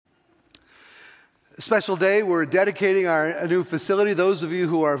A special day, we're dedicating our new facility. Those of you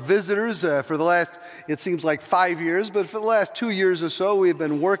who are visitors, for the last, it seems like 5 years, but for the last 2 years or so, we've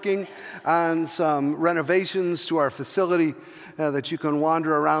been working on some renovations to our facility that you can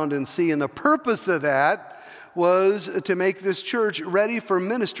wander around and see. And the purpose of that was to make this church ready for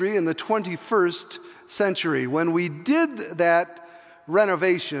ministry in the 21st century. When we did that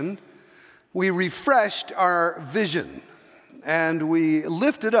renovation, we refreshed our vision and we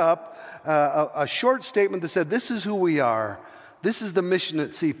lifted up a short statement that said, this is who we are. This is the mission at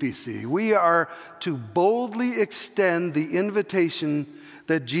CPC. We are to boldly extend the invitation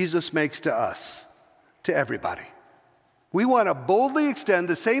that Jesus makes to us, to everybody. We want to boldly extend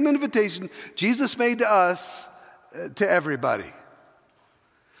the same invitation Jesus made to us, to everybody.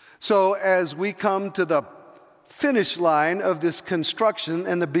 So as we come to the finish line of this construction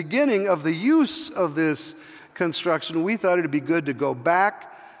and the beginning of the use of this construction, we thought it'd be good to go back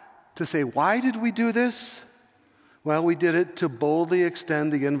to say, why did we do this? Well, we did it to boldly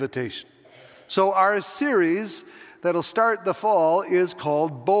extend the invitation. So our series that'll start the fall is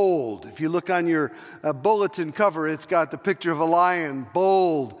called Bold. If you look on your bulletin cover, it's got the picture of a lion,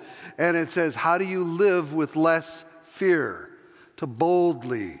 bold, and it says, how do you live with less fear? To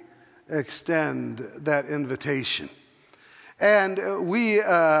boldly extend that invitation. And we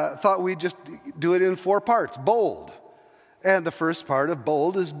thought we'd just do it in 4 parts, bold. And the first part of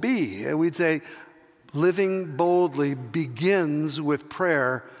bold is B. And we'd say, living boldly begins with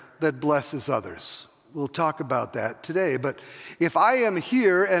prayer that blesses others. We'll talk about that today. But if I am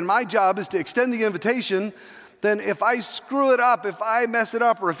here and my job is to extend the invitation, then if I screw it up, if I mess it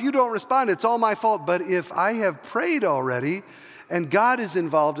up, or if you don't respond, it's all my fault. But if I have prayed already and God is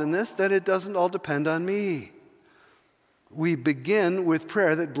involved in this, then it doesn't all depend on me. We begin with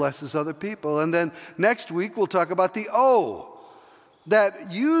prayer that blesses other people. And then next week, we'll talk about the O.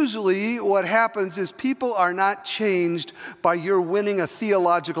 That usually what happens is people are not changed by your winning a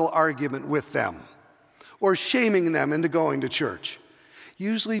theological argument with them or shaming them into going to church.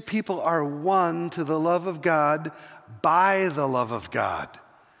 Usually people are won to the love of God by the love of God.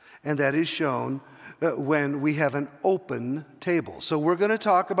 And that is shown when we have an open table. So we're going to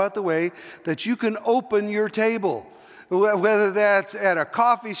talk about the way that you can open your table. Whether that's at a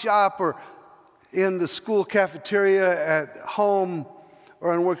coffee shop or in the school cafeteria, at home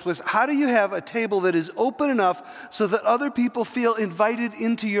or in workplace, how do you have a table that is open enough so that other people feel invited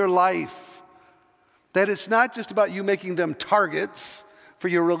into your life? That it's not just about you making them targets for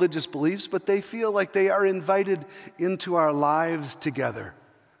your religious beliefs, but they feel like they are invited into our lives together.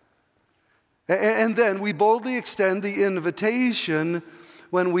 And then we boldly extend the invitation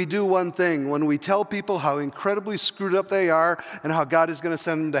when we do one thing, when we tell people how incredibly screwed up they are and how God is going to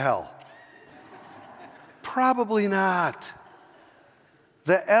send them to hell. Probably not.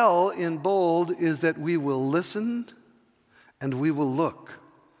 The L in bold is that we will listen and we will look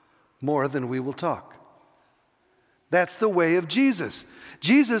more than we will talk. That's the way of Jesus.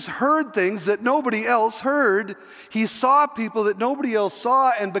 Jesus heard things that nobody else heard. He saw people that nobody else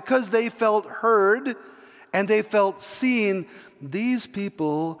saw, and because they felt heard and they felt seen, these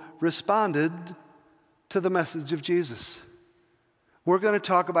people responded to the message of Jesus. We're going to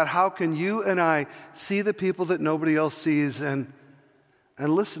talk about how can you and I see the people that nobody else sees and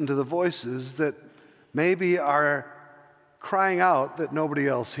listen to the voices that maybe are crying out that nobody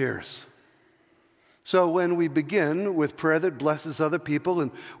else hears. So when we begin with prayer that blesses other people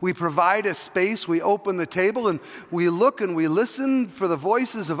and we provide a space, we open the table and we look and we listen for the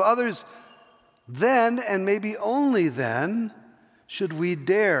voices of others, then and maybe only then should we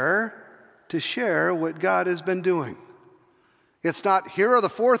dare to share what God has been doing. It's not, here are the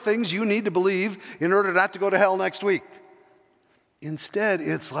 4 things you need to believe in order not to go to hell next week. Instead,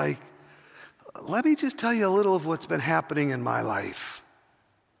 it's like, let me just tell you a little of what's been happening in my life.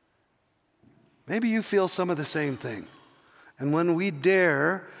 Maybe you feel some of the same thing. And when we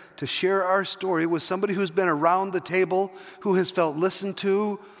dare to share our story with somebody who's been around the table, who has felt listened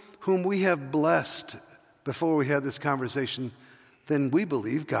to, whom we have blessed before we had this conversation, then we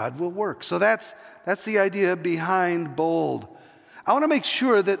believe God will work. So that's the idea behind bold. I want to make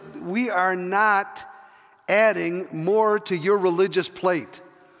sure that we are not adding more to your religious plate.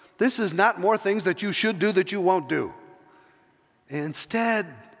 This is not more things that you should do that you won't do. Instead,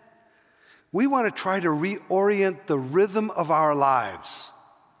 we want to try to reorient the rhythm of our lives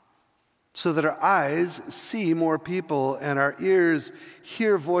so that our eyes see more people and our ears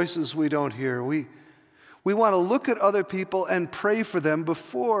hear voices we don't hear. We want to look at other people and pray for them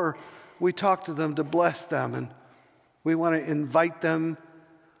before we talk to them to bless them. And we want to invite them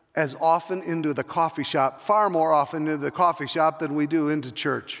as often into the coffee shop, far more often into the coffee shop than we do into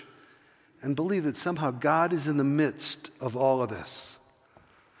church. and believe that somehow God is in the midst of all of this.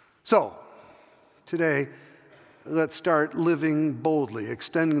 So, today, let's start living boldly,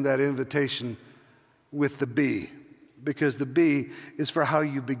 extending that invitation with the B, because the B is for how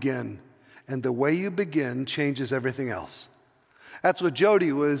you begin, and the way you begin changes everything else. That's what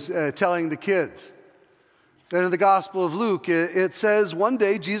Jody was telling the kids. Then in the Gospel of Luke, it says, one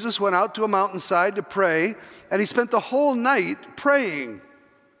day Jesus went out to a mountainside to pray, and he spent the whole night praying.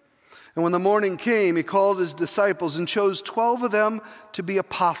 And when the morning came, he called his disciples and chose 12 of them to be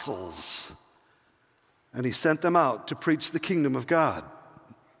apostles. And he sent them out to preach the kingdom of God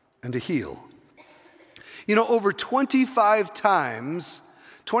and to heal. You know, over 25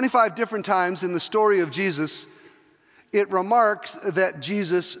 different times in the story of Jesus, it remarks that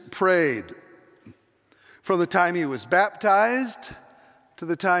Jesus prayed. From the time he was baptized to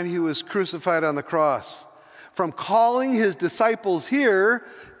the time he was crucified on the cross. From calling his disciples here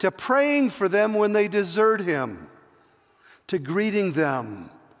to praying for them when they desert him, to greeting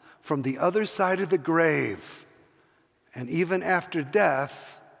them from the other side of the grave, and even after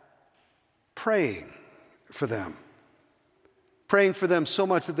death, praying for them. Praying for them so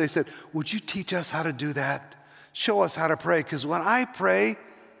much that they said, would you teach us how to do that? Show us how to pray, because when I pray,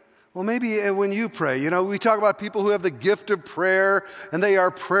 well, maybe when you pray, you know, we talk about people who have the gift of prayer, and they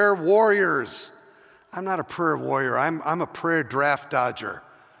are prayer warriors. I'm not a prayer warrior. I'm a prayer draft dodger.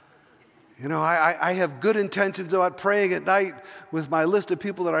 You know, I have good intentions about praying at night with my list of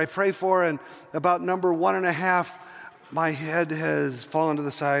people that I pray for, and about number 1.5, my head has fallen to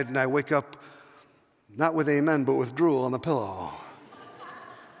the side, and I wake up not with amen, but with drool on the pillow.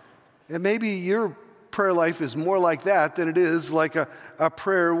 And maybe your prayer life is more like that than it is like a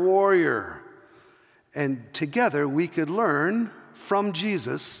prayer warrior. And together we could learn from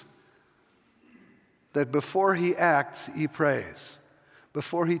Jesus that before he acts, he prays.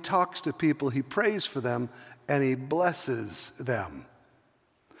 Before he talks to people, he prays for them and he blesses them.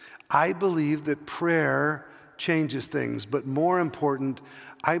 I believe that prayer changes things, but more important,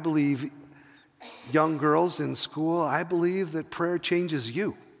 I believe young girls in school, I believe that prayer changes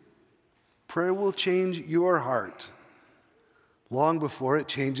you. Prayer will change your heart long before it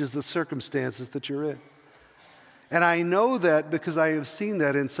changes the circumstances that you're in. And I know that because I have seen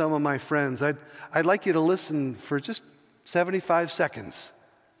that in some of my friends. I'd like you to listen for just 75 seconds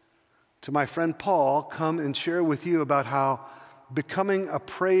to my friend Paul come and share with you about how becoming a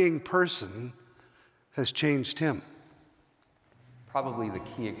praying person has changed him. Probably the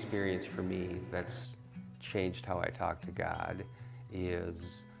key experience for me that's changed how I talk to God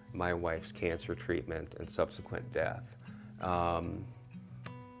is my wife's cancer treatment and subsequent death.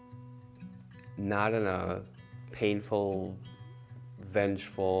 Not in a painful,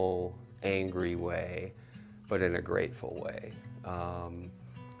 vengeful, angry way, but in a grateful way.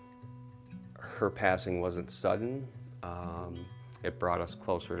 Her passing wasn't sudden. It brought us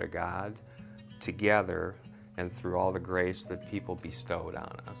closer to God together and through all the grace that people bestowed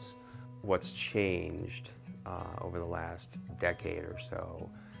on us. What's changed over the last decade or so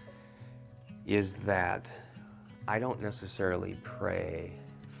is that I don't necessarily pray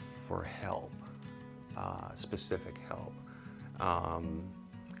for help, specific help.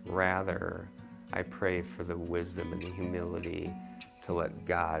 Rather, I pray for the wisdom and the humility to let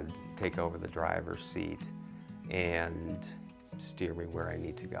God take over the driver's seat and steer me where I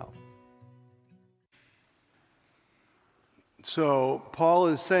need to go. So Paul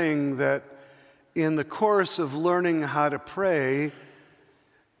is saying that in the course of learning how to pray,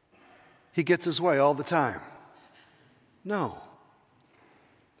 he gets his way all the time. No.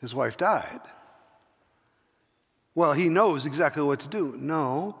 His wife died. Well, he knows exactly what to do.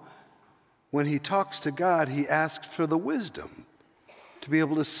 No. When he talks to God, he asks for the wisdom to be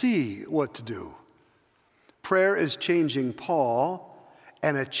able to see what to do. Prayer is changing Paul,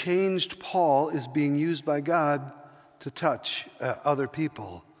 and a changed Paul is being used by God to touch other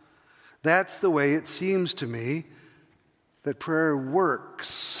people. That's the way it seems to me that prayer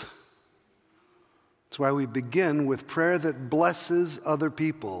works. That's why we begin with prayer that blesses other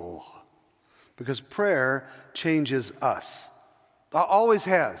people, because prayer changes us. Always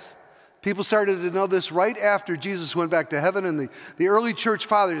has. People started to know this right after Jesus went back to heaven, and the early church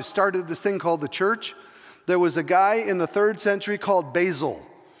fathers started this thing called the church. There was a guy in the 3rd century called Basil.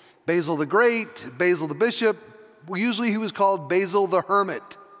 Basil the Great, Basil the Bishop. Usually he was called Basil the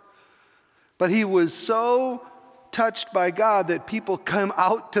Hermit. But he was so touched by God that people come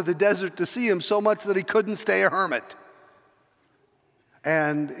out to the desert to see him so much that he couldn't stay a hermit.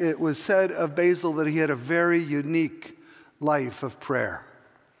 And it was said of Basil that he had a very unique life of prayer.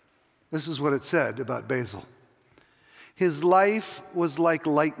 This is what it said about Basil. His life was like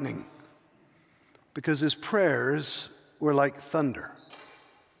lightning. because his prayers were like thunder.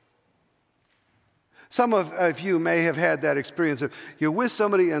 Some of you may have had that experience of you're with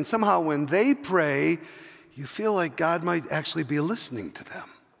somebody and somehow when they pray, you feel like God might actually be listening to them.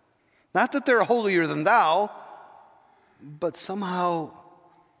 Not that they're holier than thou, but somehow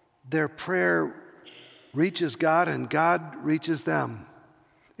their prayer reaches God and God reaches them.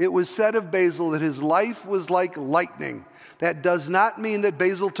 It was said of Basil that his life was like lightning. That does not mean that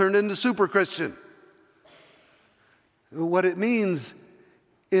Basil turned into super Christian. What it means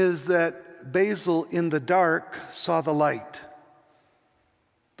is that Basil in the dark saw the light.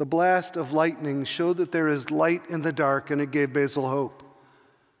 The blast of lightning showed that there is light in the dark, and it gave Basil hope.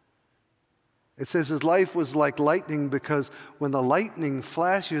 It says his life was like lightning because when the lightning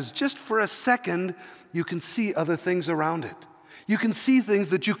flashes, just for a second, you can see other things around it. You can see things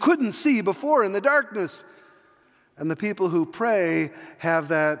that you couldn't see before in the darkness. And the people who pray have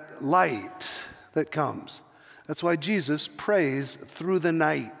that light that comes. That's why Jesus prays through the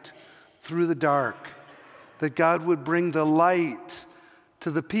night, through the dark, that God would bring the light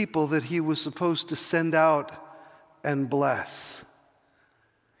to the people that he was supposed to send out and bless.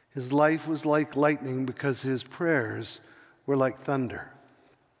 His life was like lightning because his prayers were like thunder.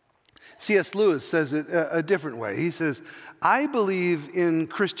 C.S. Lewis says it a different way. He says, I believe in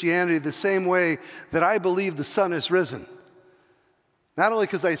Christianity the same way that I believe the sun is risen. Not only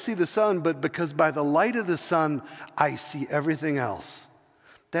because I see the sun, but because by the light of the sun, I see everything else.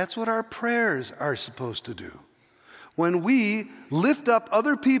 That's what our prayers are supposed to do. When we lift up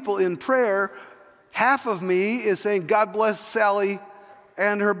other people in prayer, half of me is saying, God bless Sally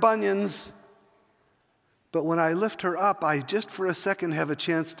and her bunions. But when I lift her up, I just for a second have a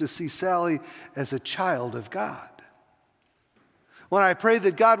chance to see Sally as a child of God. When I pray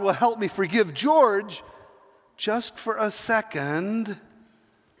that God will help me forgive George, just for a second,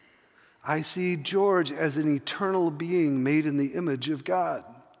 I see George as an eternal being made in the image of God.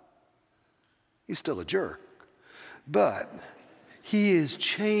 He's still a jerk, but he is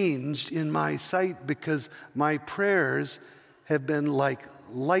changed in my sight because my prayers have been like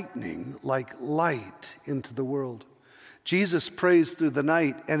lightning, like light into the world. Jesus prays through the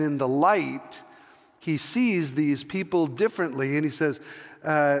night, and in the light, he sees these people differently, and he says,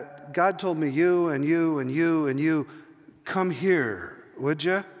 God told me you and you and you and you, come here, would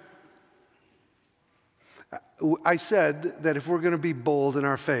you? I said that if we're going to be bold in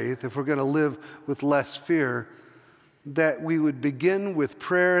our faith, if we're going to live with less fear, that we would begin with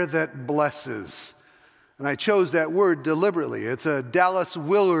prayer that blesses. And I chose that word deliberately. It's a Dallas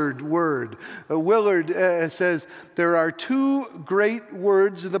Willard word. Willard says there are two great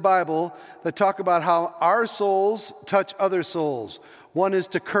words in the Bible that talk about how our souls touch other souls. One is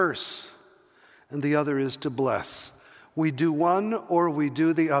to curse, and the other is to bless. We do one or we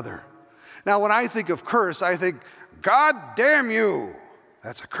do the other. Now, when I think of curse, I think, God damn you.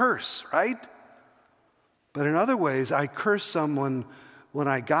 That's a curse, right? But in other ways, I curse someone when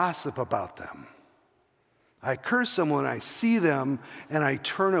I gossip about them. I curse someone, I see them, and I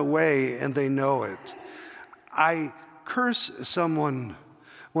turn away, and they know it. I curse someone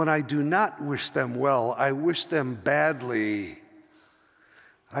when I do not wish them well. I wish them badly.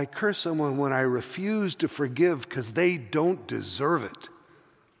 I curse someone when I refuse to forgive because they don't deserve it.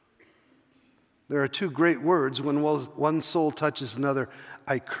 There are two great words when one soul touches another.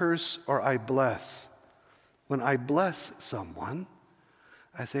 I curse or I bless. When I bless someone,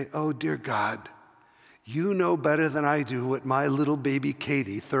 I say, oh, dear God, you know better than I do what my little baby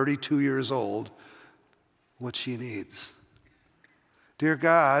Katie, 32 years old, what she needs. Dear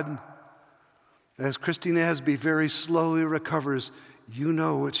God, as Christine Asby very slowly recovers, you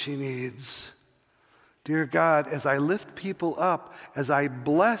know what she needs. Dear God, as I lift people up, as I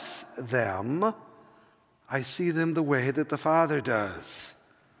bless them, I see them the way that the Father does.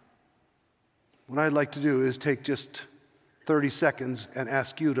 What I'd like to do is take just 30 seconds and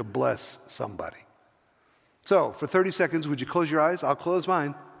ask you to bless somebody. So, for 30 seconds, would you close your eyes? I'll close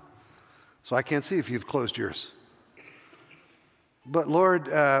mine, so I can't see if you've closed yours. But Lord,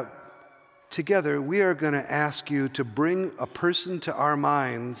 together we are going to ask you to bring a person to our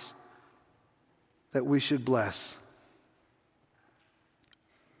minds that we should bless.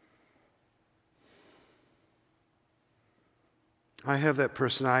 I have that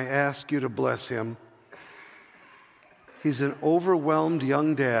person. I ask you to bless him. He's an overwhelmed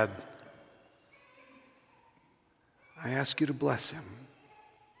young dad. I ask you to bless him.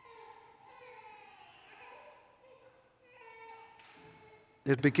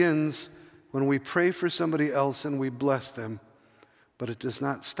 It begins when we pray for somebody else and we bless them, but it does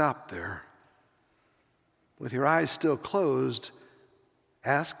not stop there. With your eyes still closed,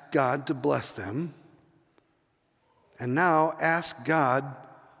 ask God to bless them. And now ask God,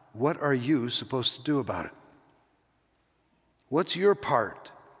 what are you supposed to do about it? What's your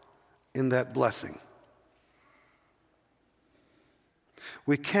part in that blessing?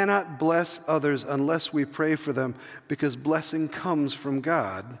 We cannot bless others unless we pray for them, because blessing comes from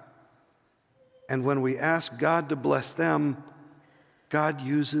God. And when we ask God to bless them, God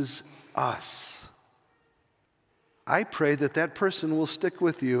uses us. I pray that that person will stick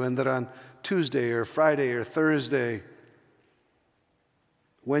with you, and that on Tuesday or Friday or Thursday,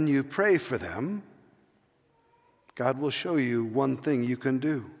 when you pray for them, God will show you one thing you can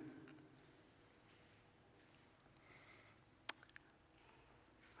do.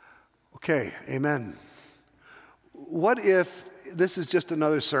 Okay, amen. What if this is just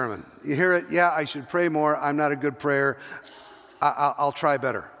another sermon? You hear it, yeah, I should pray more. I'm not a good prayer. I'll try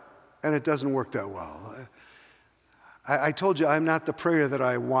better. And it doesn't work that well. I told you I'm not the prayer that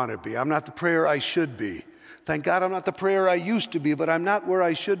I want to be. I'm not the prayer I should be. Thank God I'm not the prayer I used to be, but I'm not where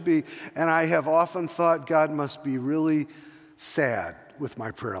I should be. And I have often thought God must be really sad with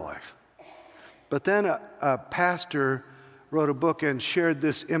my prayer life. But then a pastor wrote a book and shared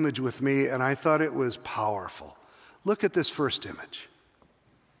this image with me, and I thought it was powerful. Look at this first image.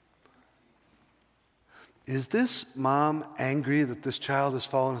 Is this mom angry that this child has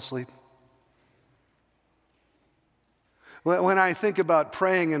fallen asleep? When I think about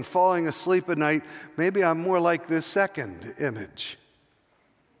praying and falling asleep at night, maybe I'm more like this second image.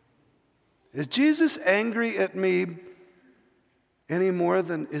 Is Jesus angry at me any more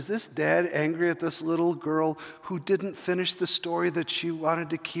than, is this dad angry at this little girl who didn't finish the story that she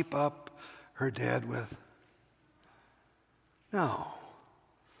wanted to keep up her dad with? No.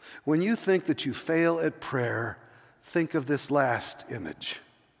 When you think that you fail at prayer, think of this last image.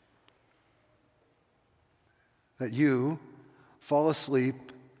 That you fall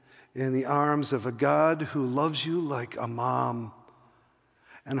asleep in the arms of a God who loves you like a mom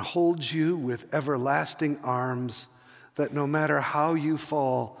and holds you with everlasting arms, that no matter how you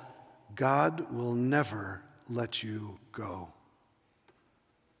fall, God will never let you go.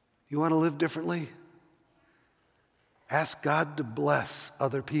 You want to live differently? Ask God to bless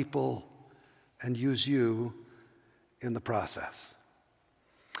other people and use you in the process.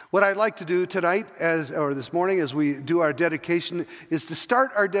 What I'd like to do tonight, this morning, as we do our dedication, is to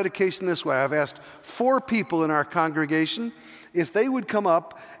start our dedication this way. I've asked 4 people in our congregation if they would come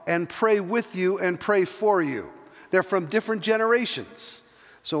up and pray with you and pray for you. They're from different generations.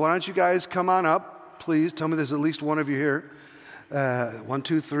 So why don't you guys come on up, please. Tell me there's at least one of you here. 1,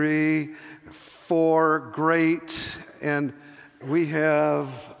 2, 3, 4, great. And we have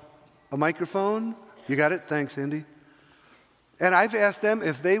a microphone. You got it? Thanks, Andy. And I've asked them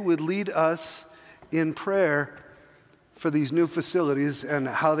if they would lead us in prayer for these new facilities and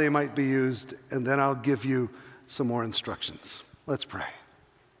how they might be used, and then I'll give you some more instructions. Let's pray.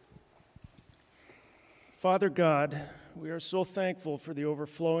 Father God, we are so thankful for the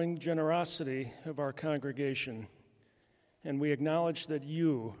overflowing generosity of our congregation, and we acknowledge that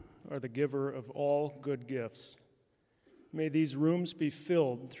you are the giver of all good gifts. May these rooms be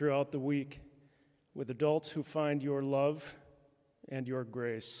filled throughout the week with adults who find your love and your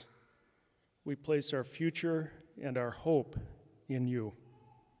grace. We place our future and our hope in you.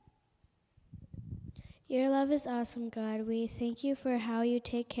 Your love is awesome, God. We thank you for how you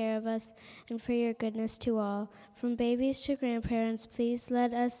take care of us and for your goodness to all. From babies to grandparents, please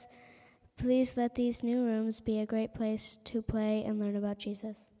let these new rooms be a great place to play and learn about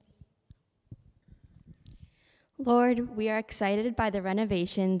Jesus. Lord, we are excited by the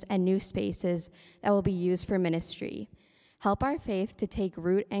renovations and new spaces that will be used for ministry. Help our faith to take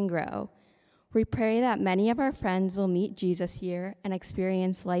root and grow. We pray that many of our friends will meet Jesus here and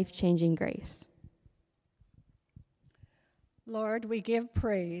experience life-changing grace. Lord, we give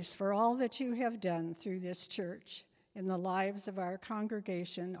praise for all that you have done through this church in the lives of our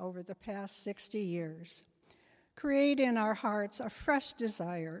congregation over the past 60 years. Create in our hearts a fresh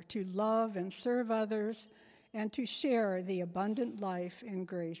desire to love and serve others and to share the abundant life and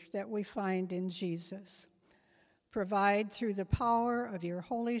grace that we find in Jesus. Provide through the power of your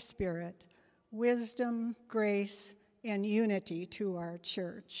Holy Spirit wisdom, grace, and unity to our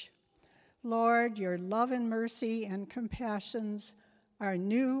church. Lord, your love and mercy and compassions are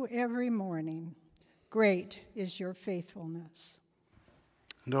new every morning. Great is your faithfulness.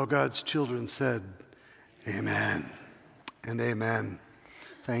 And all God's children said, amen and amen.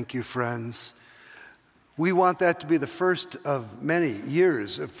 Thank you, friends. We want that to be the first of many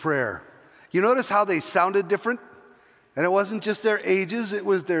years of prayer. You notice how they sounded different? And it wasn't just their ages, it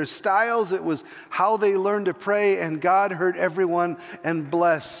was their styles, it was how they learned to pray, and God heard everyone and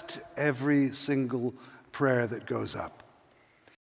blessed every single prayer that goes up.